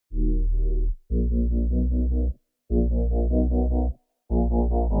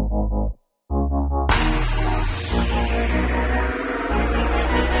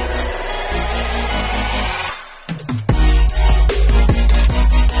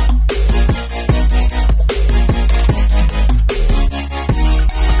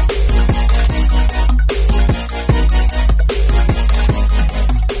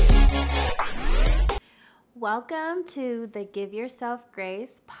Welcome to the Give Yourself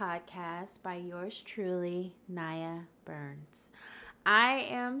Grace podcast by yours truly, Naya Burns. I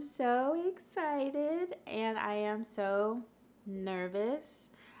am so excited and I am so nervous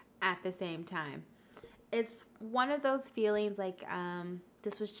at the same time. It's one of those feelings like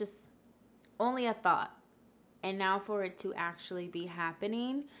this was just only a thought, and now for it to actually be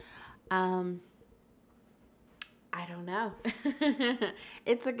happening, I don't know.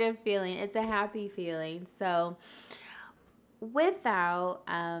 It's a good feeling. It's a happy feeling. So, without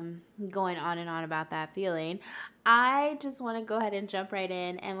going on and on about that feeling, I just want to go ahead and jump right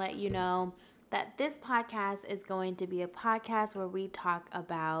in and let you know that this podcast is going to be a podcast where we talk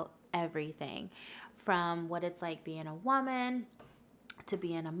about everything from what it's like being a woman to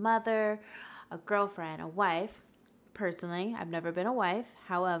being a mother, a girlfriend, a wife. Personally, I've never been a wife.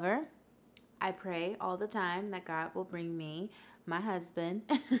 However, I pray all the time that God will bring me my husband.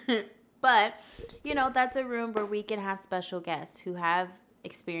 But, that's a room where we can have special guests who have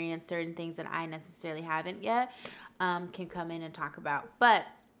experienced certain things that I necessarily haven't yet, can come in and talk about. But,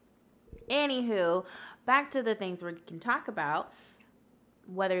 anywho, back to the things we can talk about,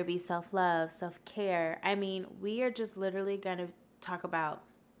 whether it be self-love, self-care. I mean, we are just literally going to talk about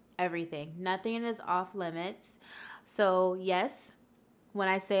everything. Nothing is off limits. So, yes, when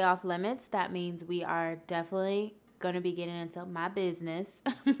I say off limits, that means we are definitely going to be getting into my business,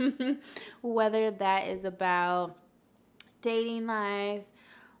 whether that is about dating life,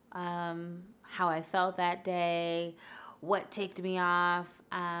 how I felt that day, what ticked me off,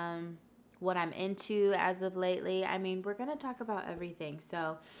 what I'm into as of lately. I mean, we're going to talk about everything.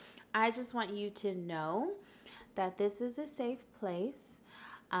 So I just want you to know that this is a safe place.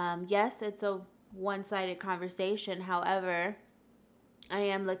 Yes, it's a one-sided conversation. However, I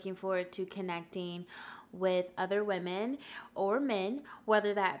am looking forward to connecting with other women or men,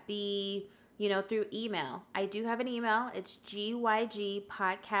 whether that be, through email. I do have an email. It's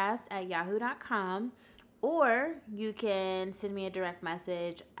gygpodcast@yahoo.com. Or you can send me a direct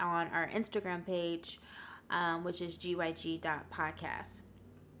message on our Instagram page, which is gyg.podcast.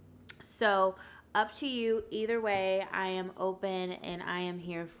 So up to you. Either way, I am open and I am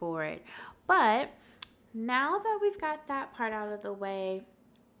here for it. But now that we've got that part out of the way,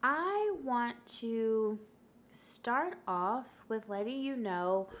 I want to start off with letting you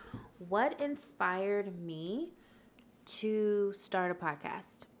know what inspired me to start a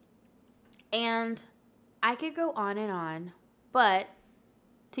podcast. And I could go on and on, but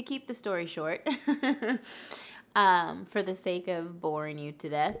to keep the story short, for the sake of boring you to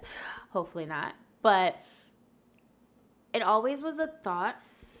death, hopefully not, but it always was a thought.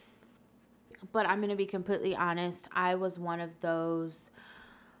 But I'm going to be completely honest. I was one of those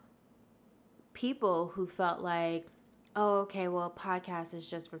people who felt like, oh, okay, well, a podcast is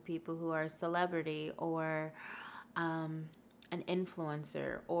just for people who are a celebrity or an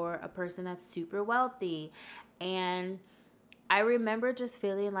influencer or a person that's super wealthy. And I remember just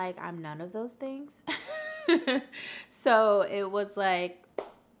feeling like I'm none of those things. So it was like,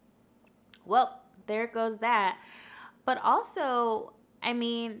 well, there goes that. But also, I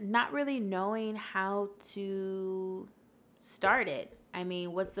mean, not really knowing how to start it. I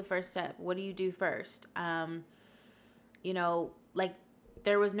mean, what's the first step? What do you do first? Like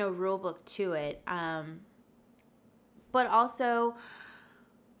there was no rule book to it. But also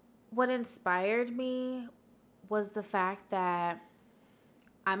what inspired me was the fact that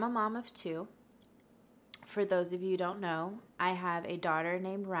I'm a mom of two. For those of you who don't know, I have a daughter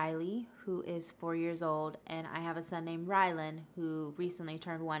named Riley who is 4 years old, and I have a son named Rylan who recently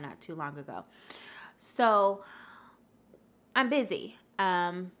turned 1 not too long ago. So I'm busy.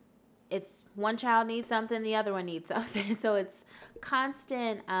 It's one child needs something, the other one needs something. So it's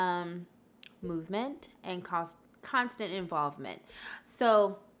constant movement and constant involvement.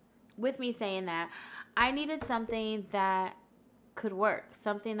 So with me saying that, I needed something that could work,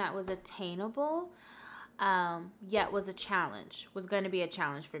 something that was attainable, yet was going to be a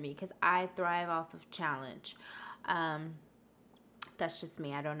challenge for me because I thrive off of challenge. That's just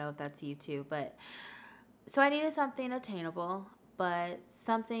me. I don't know if that's you too, but so I needed something attainable, but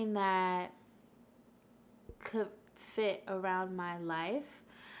something that could fit around my life.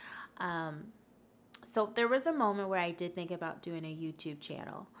 So there was a moment where I did think about doing a YouTube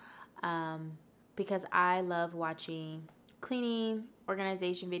channel, because I love watching cleaning,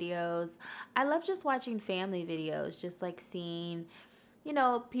 organization videos. I love just watching family videos, just like seeing,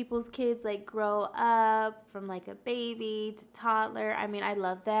 people's kids like grow up from like a baby to toddler. I mean, I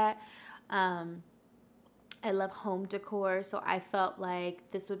love that. I love home decor, so I felt like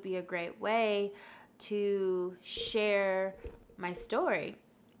this would be a great way to share my story.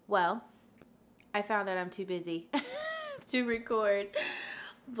 Well, I found out I'm too busy to record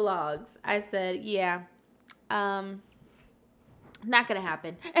vlogs. I said, yeah, not gonna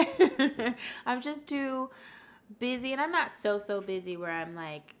happen. I'm just too busy, and I'm not so busy where I'm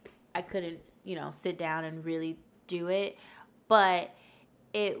like, I couldn't, sit down and really do it. But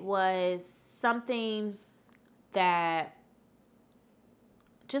it was something that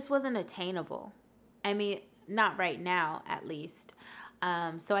just wasn't attainable. I mean, not right now, at least.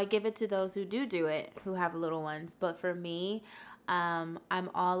 So I give it to those who do it, who have little ones. But for me, I'm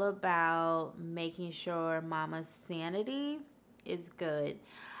all about making sure mama's sanity is good.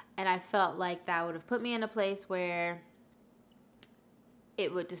 And I felt like that would have put me in a place where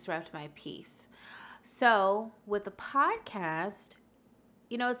it would disrupt my peace. So with the podcast,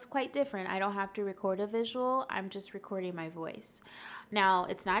 it's quite different. I don't have to record a visual. I'm just recording my voice. Now,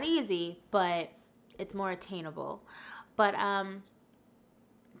 it's not easy, but it's more attainable. But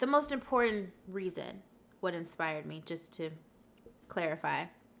the most important reason, what inspired me, just to clarify,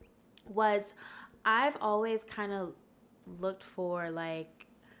 was I've always kind of looked for like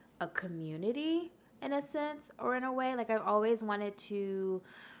a community in a sense, or in a way. Like, I've always wanted to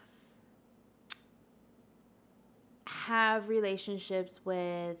have relationships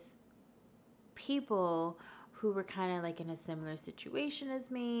with people who were kind of like in a similar situation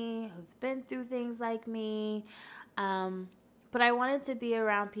as me, who've been through things like me. But I wanted to be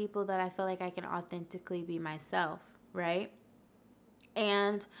around people that I feel like I can authentically be myself, right?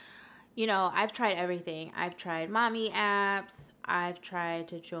 And, I've tried everything. I've tried mommy apps. I've tried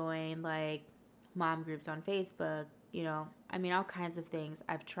to join like mom groups on Facebook, all kinds of things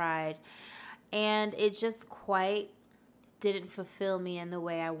I've tried. And it just quite didn't fulfill me in the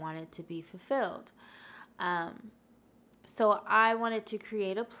way I wanted to be fulfilled. So I wanted to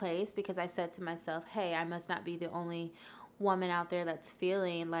create a place because I said to myself, hey, I must not be the only woman out there that's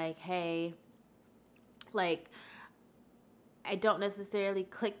feeling like, hey, like, I don't necessarily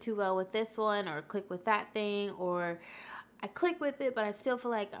click too well with this one or click with that thing, or I click with it, but I still feel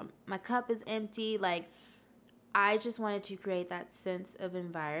like my cup is empty. Like, I just wanted to create that sense of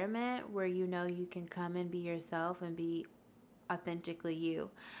environment where you can come and be yourself and be authentically you.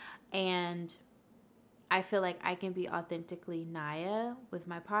 And I feel like I can be authentically Naya with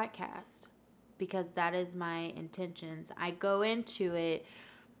my podcast because that is my intentions. I go into it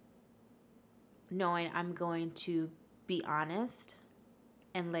knowing I'm going to be honest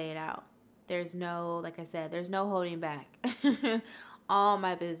and lay it out. There's no, like I said, there's no holding back. All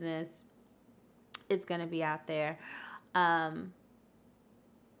my business is going to be out there.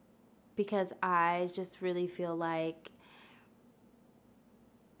 Because I just really feel like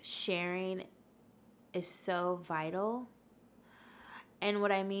sharing is so vital. And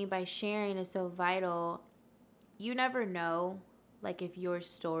what I mean by sharing is so vital, you never know, like, if your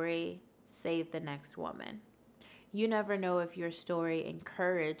story saved the next woman. You never know if your story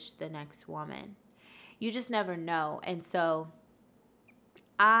encouraged the next woman. You just never know. And so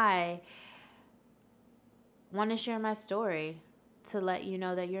I want to share my story to let you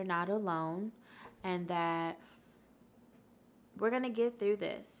know that you're not alone and that we're going to get through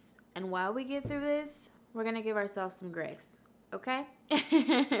this. And while we get through this, we're going to give ourselves some grace. Okay?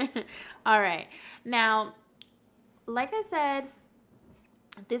 All right. Now, like I said,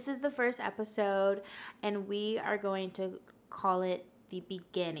 this is the first episode, and we are going to call it the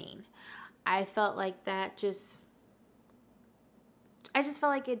beginning. I felt like I just felt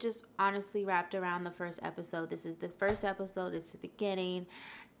like it just honestly wrapped around the first episode. This is the first episode. It's the beginning,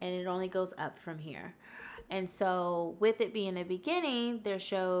 and it only goes up from here. And so with it being the beginning, that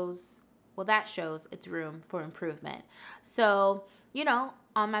shows it's room for improvement. So,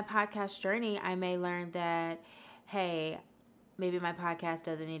 on my podcast journey, I may learn that, hey, maybe my podcast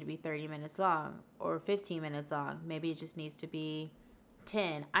doesn't need to be 30 minutes long or 15 minutes long. Maybe it just needs to be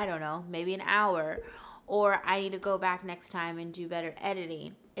 10. I don't know. Maybe an hour. Or I need to go back next time and do better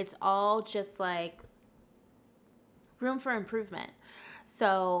editing. It's all just like room for improvement.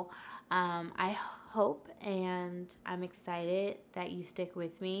 So I hope and I'm excited that you stick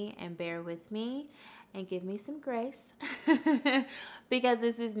with me and bear with me and give me some grace because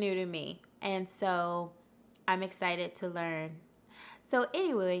this is new to me. And so I'm excited to learn. So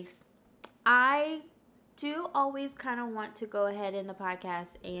anyways, I do always kind of want to go ahead in the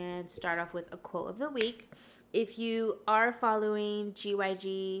podcast and start off with a quote of the week. If you are following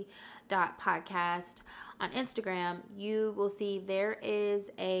gyg.podcast on Instagram, you will see there is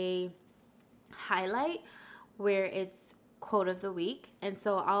a highlight where it's quote of the week. And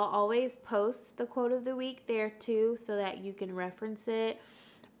so I'll always post the quote of the week there too so that you can reference it.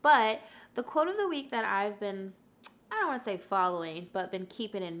 But the quote of the week that I've been, I don't want to say following, but been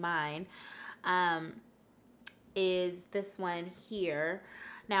keeping in mind um, is this one here.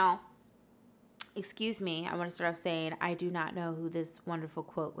 Now, excuse me, I want to start off saying I do not know who this wonderful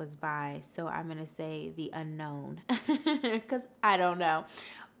quote was by, so I'm going to say the unknown because I don't know.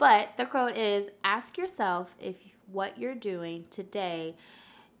 But the quote is, ask yourself if what you're doing today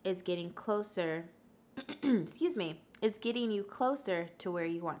is getting closer, excuse me, is getting you closer to where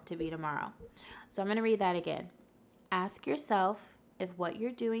you want to be tomorrow. So I'm going to read that again. Ask yourself if what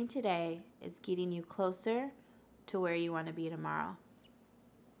you're doing today is getting you closer to where you want to be tomorrow.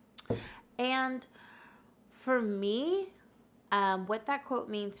 And for me, what that quote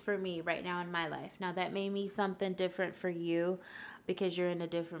means for me right now in my life. Now, that may mean something different for you because you're in a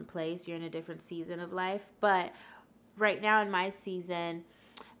different place. You're in a different season of life. But right now in my season,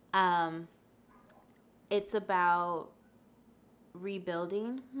 it's about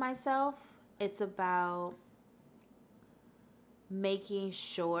rebuilding myself. It's about making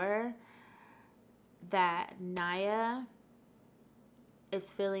sure that Naya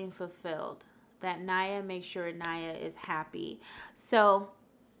is feeling fulfilled, that Naya makes sure Naya is happy. So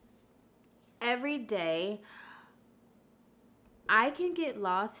every day I can get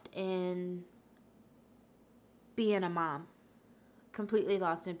lost in being a mom, completely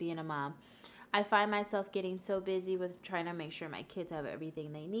lost in being a mom. I find myself getting so busy with trying to make sure my kids have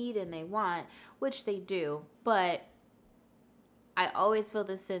everything they need and they want, which they do, but I always feel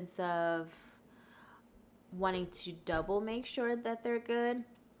the sense of wanting to double make sure that they're good.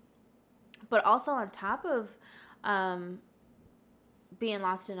 But also on top of being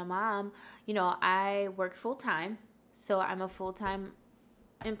lost in a mom, I work full time. So I'm a full time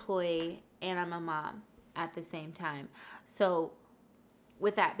employee and I'm a mom at the same time. So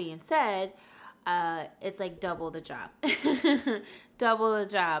with that being said, it's like double the job. Double the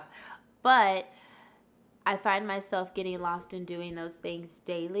job. But I find myself getting lost in doing those things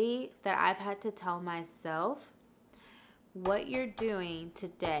daily that I've had to tell myself, what you're doing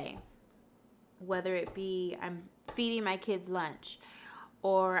today, whether it be I'm feeding my kids lunch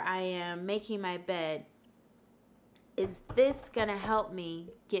or I am making my bed, is this going to help me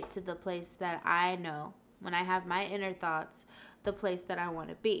get to the place that I know, when I have my inner thoughts, the place that I want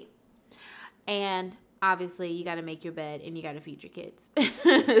to be? And obviously, you got to make your bed and you got to feed your kids.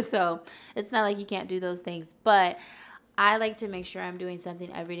 So it's not like you can't do those things. But I like to make sure I'm doing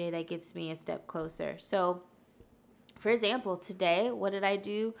something every day that gets me a step closer. So, for example, today, what did I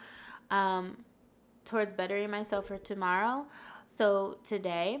do towards bettering myself for tomorrow? So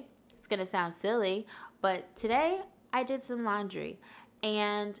today, it's going to sound silly, but today I did some laundry.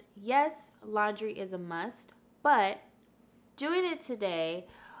 And yes, laundry is a must, but doing it today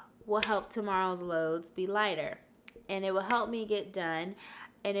will help tomorrow's loads be lighter, and it will help me get done,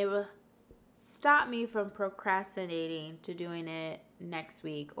 and it will stop me from procrastinating to doing it next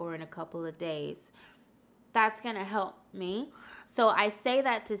week or in a couple of days. That's going to help me. So I say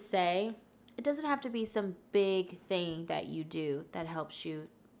that to say it doesn't have to be some big thing that you do that helps you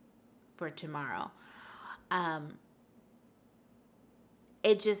for tomorrow.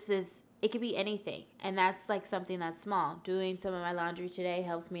 It just is. It could be anything. And that's like something that's small. Doing some of my laundry today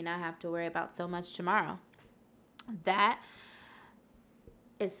helps me not have to worry about so much tomorrow. That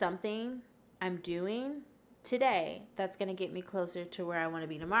is something I'm doing today that's going to get me closer to where I want to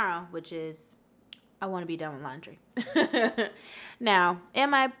be tomorrow, which is I want to be done with laundry. Now,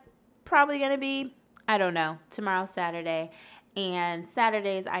 am I probably going to be? I don't know. Tomorrow's Saturday. And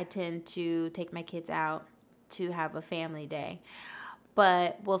Saturdays I tend to take my kids out to have a family day.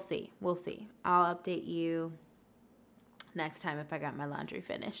 But we'll see. We'll see. I'll update you next time if I got my laundry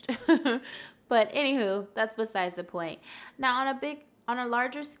finished. But anywho, that's besides the point. Now on a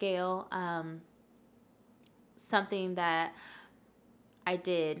larger scale, something that I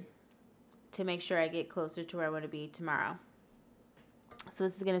did to make sure I get closer to where I want to be tomorrow. So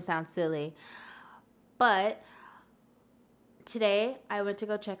this is going to sound silly, but today I went to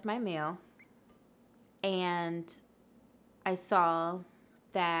go check my mail and I saw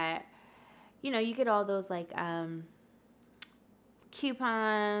that, you get all those like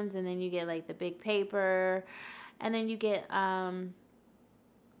coupons, and then you get like the big paper, and then you get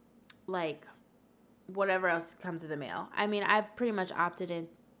like whatever else comes in the mail. I mean, I've pretty much opted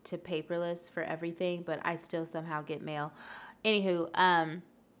into paperless for everything, but I still somehow get mail. Anywho,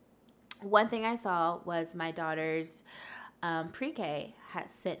 one thing I saw was my daughter's pre-K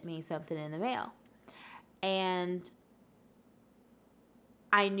had sent me something in the mail, and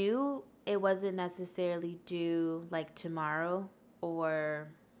I knew it wasn't necessarily due like tomorrow or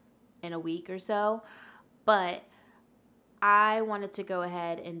in a week or so, but I wanted to go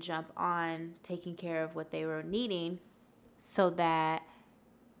ahead and jump on taking care of what they were needing so that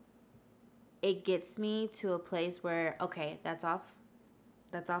it gets me to a place where, okay, that's off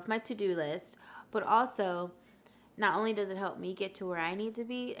my to-do list, but also not only does it help me get to where I need to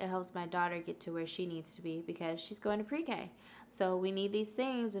be, it helps my daughter get to where she needs to be because she's going to pre-K. So we need these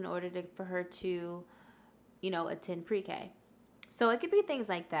things in order for her to, attend pre-K. So it could be things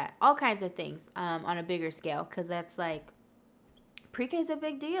like that, all kinds of things on a bigger scale, because that's like, pre-K is a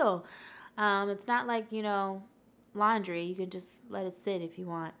big deal. It's not like, laundry. You can just let it sit if you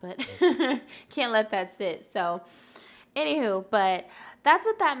want, but can't let that sit. So anywho, but that's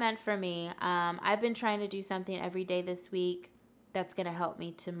what that meant for me. I've been trying to do something every day this week that's going to help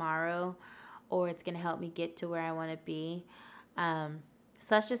me tomorrow, or it's going to help me get to where I want to be. So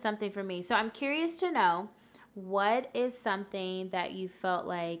that's just something for me. So I'm curious to know, what is something that you felt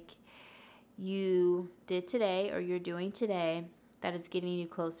like you did today or you're doing today that is getting you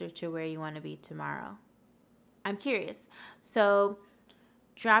closer to where you want to be tomorrow? I'm curious. So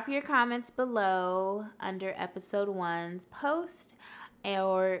drop your comments below under episode 1's post,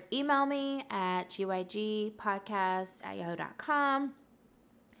 or email me at gygpodcast@yahoo.com.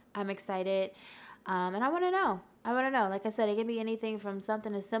 I'm excited, and I want to know. Like I said, it can be anything from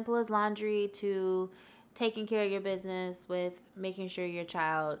something as simple as laundry to taking care of your business with making sure your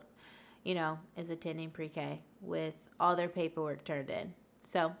child, is attending pre-K with all their paperwork turned in.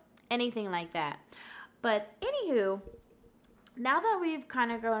 So anything like that. But anywho, now that we've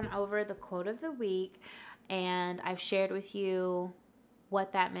kind of gone over the quote of the week and I've shared with you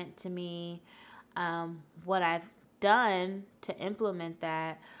what that meant to me, what I've done to implement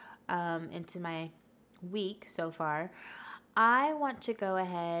that into my week so far, I want to go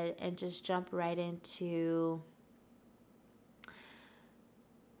ahead and just jump right into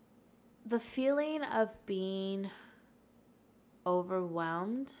the feeling of being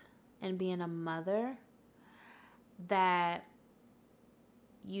overwhelmed and being a mother, that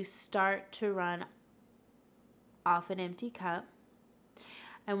you start to run off an empty cup.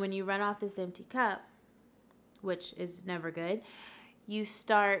 And when you run off this empty cup, which is never good, you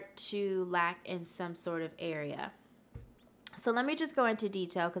start to lack in some sort of area. So let me just go into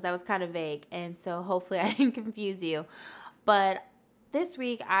detail because I was kind of vague, and so hopefully I didn't confuse you. But this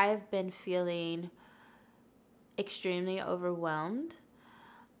week I've been feeling extremely overwhelmed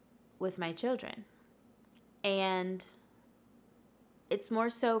with my children. And it's more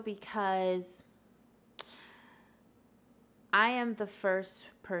so because I am the first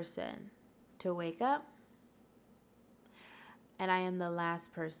person to wake up, and I am the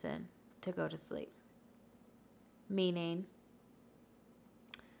last person to go to sleep. Meaning,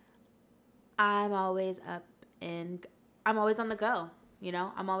 I'm always up and I'm always on the go.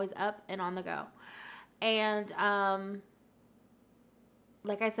 I'm always up and on the go. And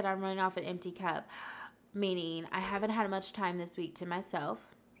like I said, I'm running off an empty cup. Meaning I haven't had much time this week to myself.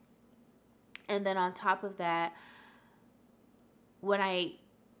 And then on top of that, when I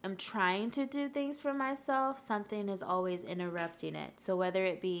am trying to do things for myself, something is always interrupting it. So whether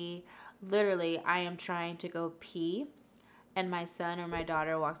it be literally I am trying to go pee and my son or my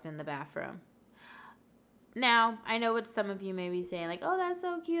daughter walks in the bathroom. Now, I know what some of you may be saying, like, oh, that's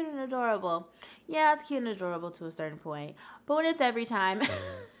so cute and adorable. Yeah, it's cute and adorable to a certain point. But when it's every time,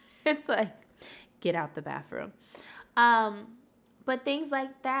 it's like, get out the bathroom. But things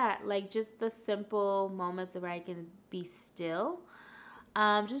like that, like just the simple moments where I can be still,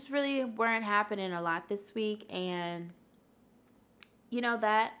 just really weren't happening a lot this week. And,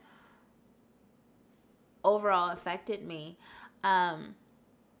 that overall affected me.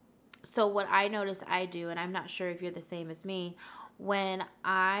 So what I notice I do, and I'm not sure if you're the same as me, when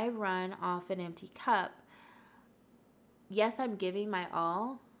I run off an empty cup, yes, I'm giving my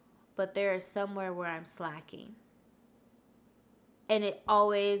all, but there is somewhere where I'm slacking. And it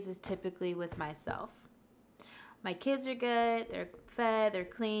always is typically with myself. My kids are good, they're fed, they're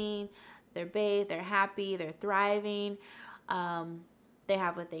clean, they're bathed, they're happy, they're thriving. They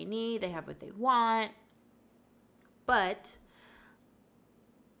have what they need, they have what they want. But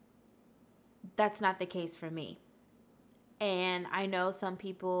that's not the case for me. And I know some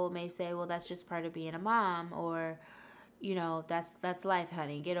people may say, well, that's just part of being a mom, or, that's life,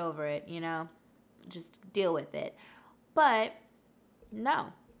 honey. Get over it, just deal with it. But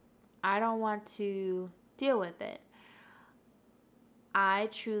no, I don't want to deal with it. I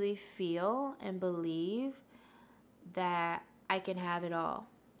truly feel and believe that I can have it all.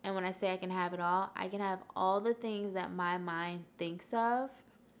 And when I say I can have it all, I can have all the things that my mind thinks of,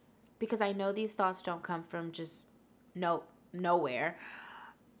 because I know these thoughts don't come from just nowhere.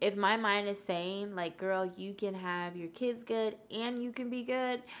 If my mind is saying, like, girl, you can have your kids good and you can be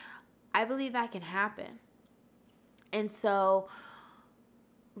good, I believe that can happen. And so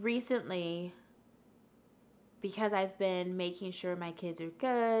recently, because I've been making sure my kids are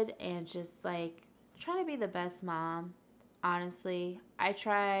good and just like trying to be the best mom, honestly, I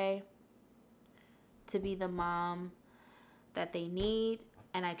try to be the mom that they need,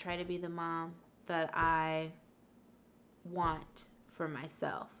 and I try to be the mom that I want for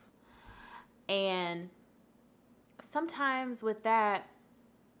myself. And sometimes with that,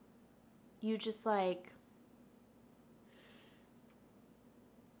 you just like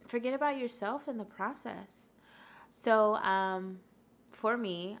forget about yourself in the process. So, for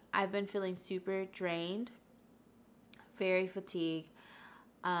me, I've been feeling super drained, very fatigued.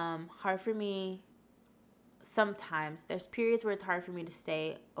 Hard for me sometimes. There's periods where it's hard for me to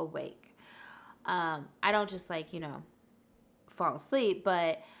stay awake. I don't just like, fall asleep,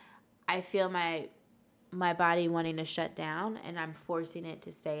 but I feel my body wanting to shut down and I'm forcing it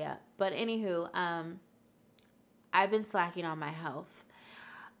to stay up. But anywho, I've been slacking on my health.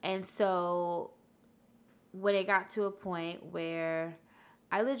 And so when it got to a point where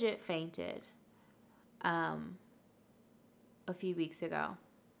I legit fainted a few weeks ago,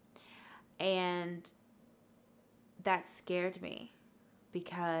 and that scared me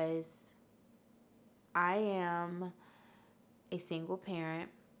because I am a single parent,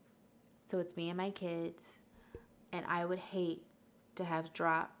 so it's me and my kids, and I would hate to have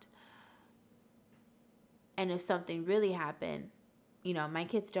dropped. And if something really happened, my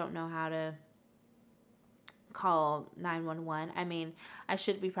kids don't know how to call 911. I mean, I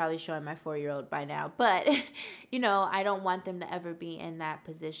should be probably showing my 4-year-old by now, but I don't want them to ever be in that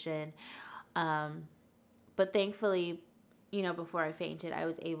position. But thankfully, before I fainted, I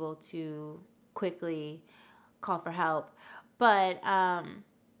was able to quickly call for help. But I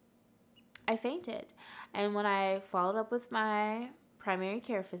fainted. And when I followed up with my primary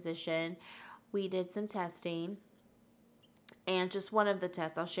care physician, we did some testing. And just one of the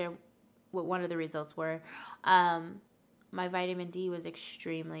tests, I'll share what one of the results were. My vitamin D was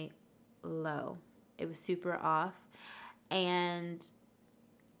extremely low. It was super off. And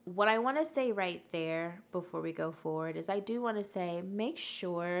what I want to say right there before we go forward is I do want to say make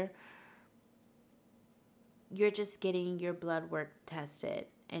sure you're just getting your blood work tested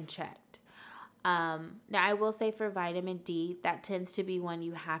and checked. Now, I will say for vitamin D, that tends to be one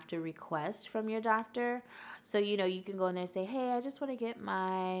you have to request from your doctor. So, you can go in there and say, hey, I just want to get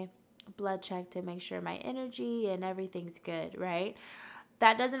my blood checked to make sure my energy and everything's good, right?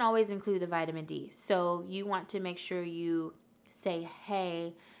 That doesn't always include the vitamin D. So, you want to make sure you say,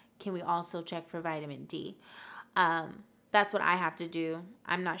 hey, can we also check for vitamin D? That's what I have to do.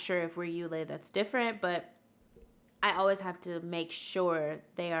 I'm not sure if where you live that's different, but I always have to make sure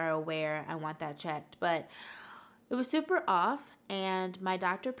they are aware I want that checked. But it was super off, and my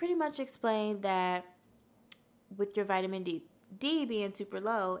doctor pretty much explained that with your vitamin D being super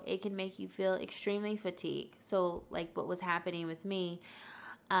low, it can make you feel extremely fatigued. So, like what was happening with me.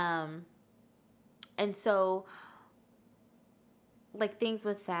 And so, like things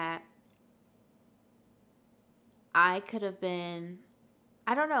with that, I could have been,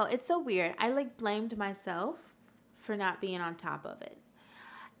 I don't know, it's so weird. I like blamed myself for not being on top of it.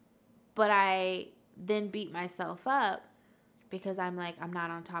 But I then beat myself up because I'm like, I'm not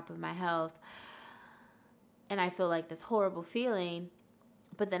on top of my health. And I feel like this horrible feeling.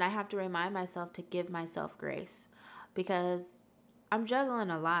 But then I have to remind myself to give myself grace because I'm juggling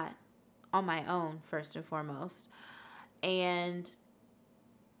a lot on my own, first and foremost. And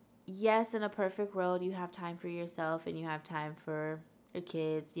yes, in a perfect world, you have time for yourself and you have time for your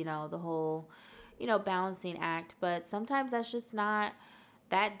kids, the whole balancing act. But sometimes that's just not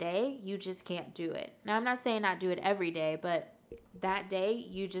that day. You just can't do it. Now, I'm not saying not do it every day, but that day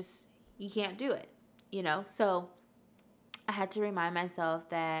you can't do it, So I had to remind myself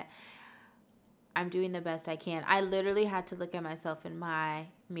that I'm doing the best I can. I literally had to look at myself in my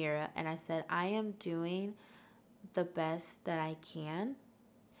mirror and I said, I am doing the best that I can.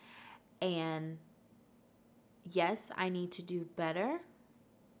 And yes, I need to do better.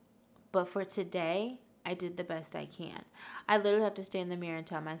 But for today, I did the best I can. I literally have to stand in the mirror and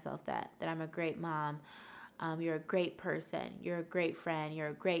tell myself that I'm a great mom. You're a great person. You're a great friend. You're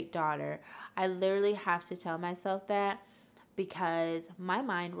a great daughter. I literally have to tell myself that because my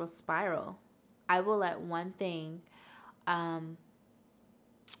mind will spiral. I will let one thing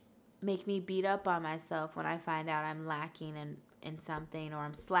make me beat up on myself when I find out I'm lacking in something or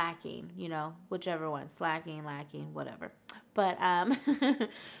I'm slacking, whichever one, slacking, lacking, whatever. But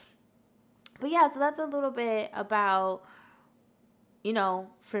but yeah, so that's a little bit about,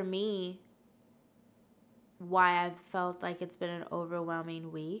 for me, why I've felt like it's been an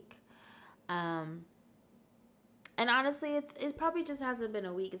overwhelming week. And And honestly, it probably just hasn't been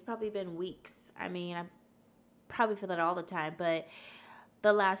a week. It's probably been weeks. I mean, I probably feel that all the time, but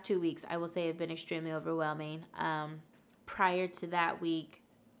the last 2 weeks, I will say, have been extremely overwhelming. Prior to that week,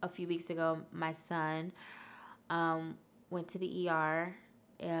 a few weeks ago, my son went to the ER,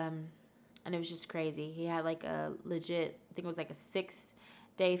 and it was just crazy. He had like a legit, I think it was like a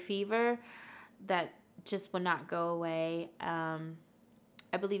 6-day fever that just would not go away.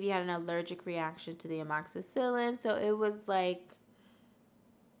 I believe he had an allergic reaction to the amoxicillin, so it was like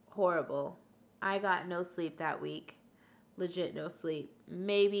horrible. I got no sleep that week. Legit no sleep.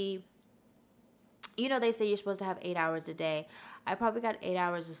 Maybe, they say you're supposed to have 8 hours a day. I probably got 8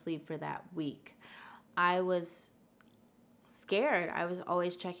 hours of sleep for that week. I was scared. I was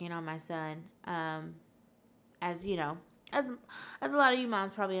always checking on my son. As you know, as a lot of you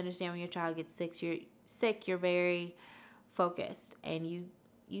moms probably understand, when your child gets sick, you're very focused, and you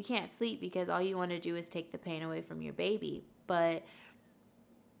can't sleep because all you want to do is take the pain away from your baby. But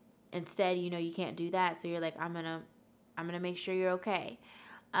instead, you can't do that. So you're like, I'm gonna make sure you're okay.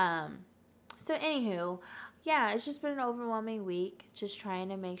 So anywho, yeah, it's just been an overwhelming week, just trying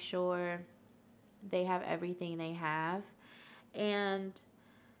to make sure they have everything they have, and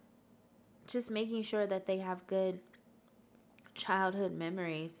just making sure that they have good childhood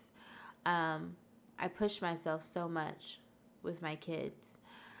memories. I push myself so much with my kids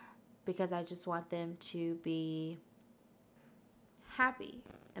because I just want them to be happy,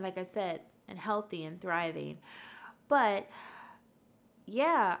 and like I said, and healthy and thriving. But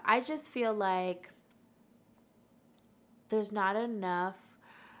yeah, I just feel like there's not enough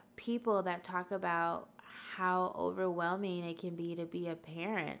people that talk about how overwhelming it can be to be a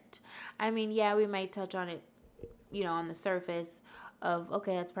parent. I mean, yeah, we might touch on it, on the surface of,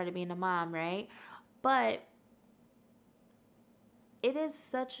 okay, that's part of being a mom, right? But it is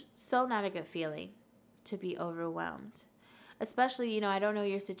so not a good feeling to be overwhelmed. Especially, I don't know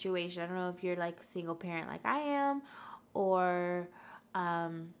your situation. I don't know if you're like a single parent like I am, or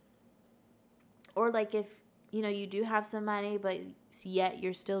like if, you do have some money, but yet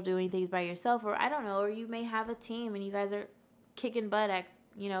you're still doing things by yourself, or I don't know, or you may have a team and you guys are kicking butt at,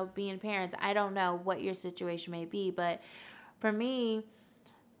 being parents. I don't know what your situation may be, but for me,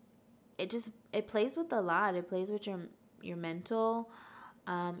 it plays with a lot. It plays with your mental,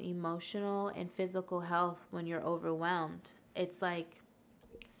 emotional, and physical health when you're overwhelmed. It's like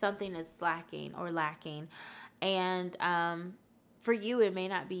something is slacking or lacking. And for you, it may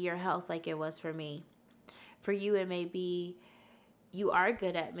not be your health like it was for me. For you, it may be you are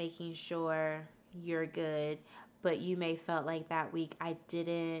good at making sure you're good, but you may felt like that week I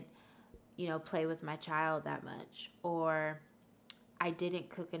didn't, play with my child that much, or I didn't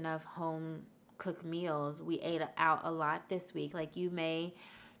cook enough home cooked meals. We ate out a lot this week. Like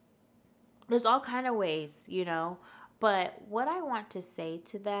there's all kind of ways, But what I want to say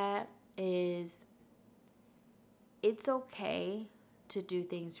to that is it's okay to do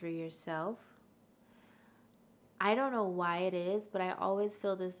things for yourself. I don't know why it is, but I always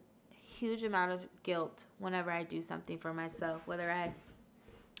feel this huge amount of guilt whenever I do something for myself, whether I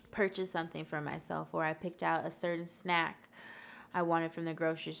purchase something for myself or I picked out a certain snack I wanted from the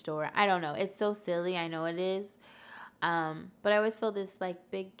grocery store. I don't know. It's so silly. I know it is. But I always feel this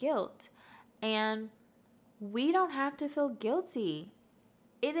like big guilt. And we don't have to feel guilty.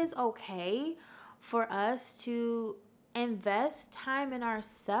 It is okay for us to invest time in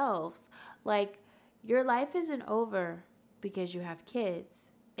ourselves. Like, your life isn't over because you have kids.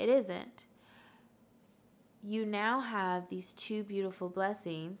 It isn't. You now have these two beautiful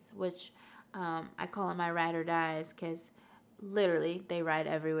blessings, which I call them my ride or dies, because literally they ride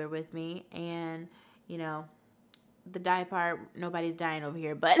everywhere with me. And, the die part, nobody's dying over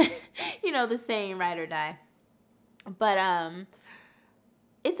here, but, the saying ride or die. But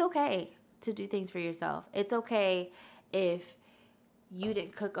it's okay to do things for yourself. It's okay if you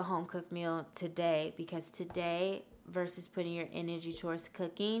didn't cook a home cooked meal today, because today versus putting your energy towards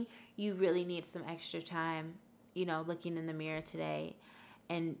cooking, you really need some extra time, looking in the mirror today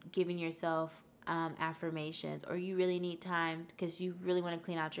and giving yourself affirmations, or you really need time because you really want to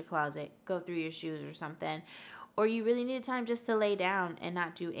clean out your closet, go through your shoes or something, or you really need time just to lay down and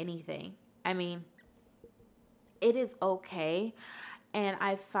not do anything. I mean, it is okay. And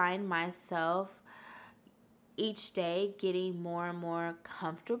I find myself each day getting more and more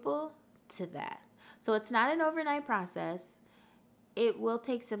comfortable to that. So it's not an overnight process. It will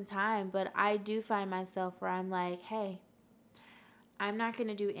take some time, but I do find myself where I'm like, hey, I'm not going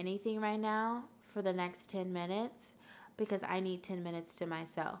to do anything right now for the next 10 minutes because I need 10 minutes to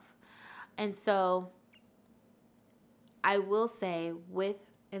myself. And so I will say, with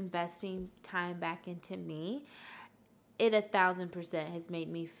investing time back into me, it 1,000% has made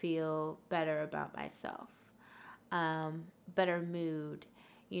me feel better about myself, better mood,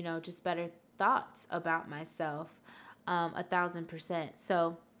 just better thoughts about myself, 1,000%.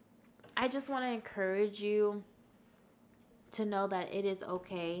 So I just want to encourage you to know that it is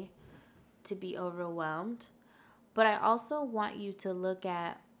okay to be overwhelmed. But I also want you to look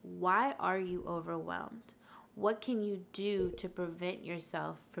at, why are you overwhelmed? What can you do to prevent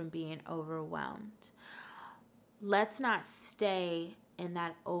yourself from being overwhelmed? Let's not stay in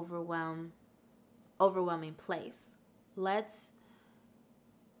that overwhelming place. Let's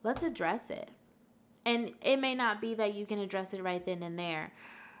address it. And it may not be that you can address it right then and there.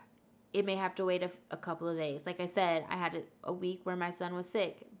 It may have to wait a couple of days. Like I said, I had a week where my son was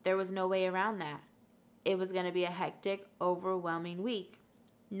sick. There was no way around that. It was going to be a hectic, overwhelming week.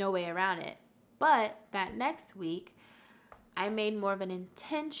 No way around it. But that next week, I made more of an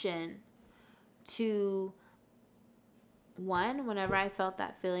intention to, one, whenever I felt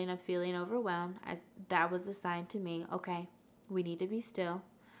that feeling of feeling overwhelmed, that was a sign to me, okay, we need to be still.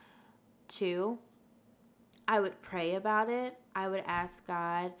 Two, I would pray about it. I would ask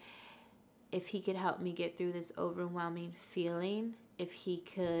God if he could help me get through this overwhelming feeling, if he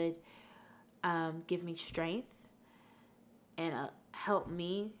could give me strength and help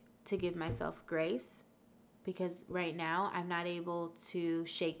me to give myself grace, because right now I'm not able to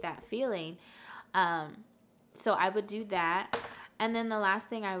shake that feeling. So I would do that. And then the last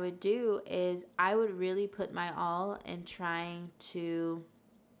thing I would do is I would really put my all in trying to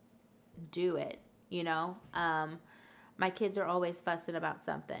do it. My kids are always fussing about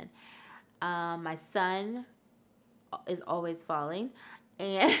something. My son is always falling,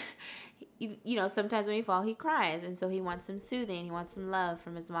 and sometimes when he falls, he cries, and so he wants some soothing. He wants some love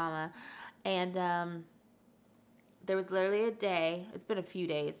from his mama. And there was literally a day. It's been a few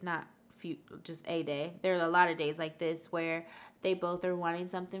days, not few, just a day. There are a lot of days like this where they both are wanting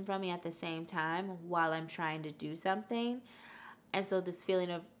something from me at the same time while I'm trying to do something, and so this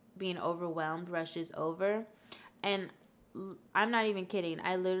feeling of being overwhelmed rushes over. And I'm not even kidding.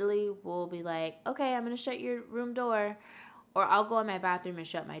 I literally will be like, okay, I'm going to shut your room door, or I'll go in my bathroom and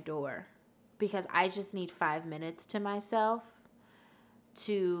shut my door, because I just need 5 minutes to myself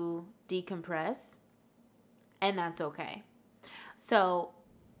to decompress, and that's okay. So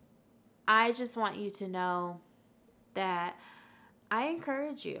I just want you to know that I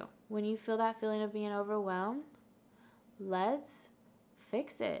encourage you, when you feel that feeling of being overwhelmed, let's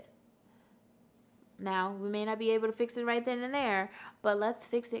fix it. Now, we may not be able to fix it right then and there, but let's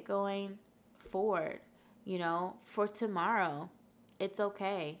fix it going forward, for tomorrow. It's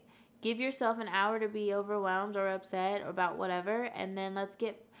okay. Give yourself an hour to be overwhelmed or upset about whatever, and then let's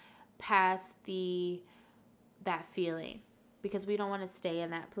get past that feeling, because we don't want to stay in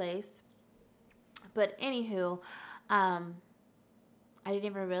that place. But anywho, I didn't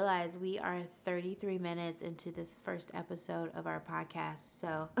even realize we are 33 minutes into this first episode of our podcast.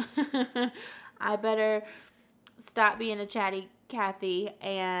 So I better stop being a chatty Cathy,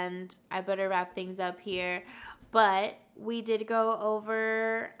 and I better wrap things up here. But we did go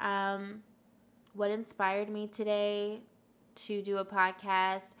over what inspired me today to do a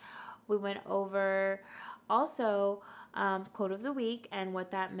podcast. We went over also quote of the week and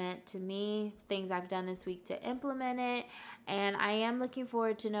what that meant to me, things I've done this week to implement it. And I am looking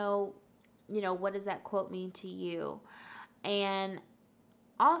forward to know, what does that quote mean to you? And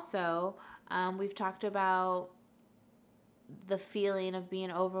also, we've talked about the feeling of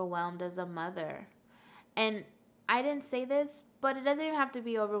being overwhelmed as a mother. And I didn't say this, but it doesn't even have to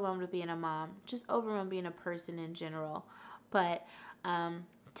be overwhelmed with being a mom, just overwhelmed being a person in general. But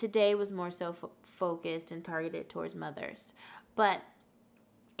today was more so focused and targeted towards mothers. But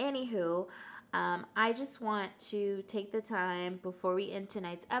anywho, I just want to take the time before we end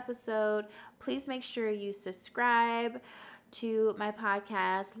tonight's episode. Please make sure you subscribe to my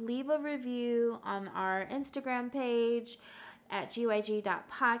podcast. Leave a review on our Instagram page at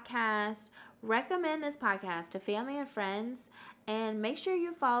gyg.podcast. Recommend this podcast to family and friends. And make sure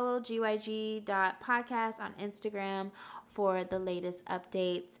you follow gyg.podcast on Instagram for the latest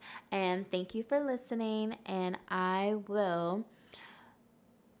updates. And thank you for listening. And I will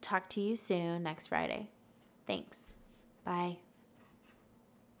talk to you soon next Friday. Thanks. Bye.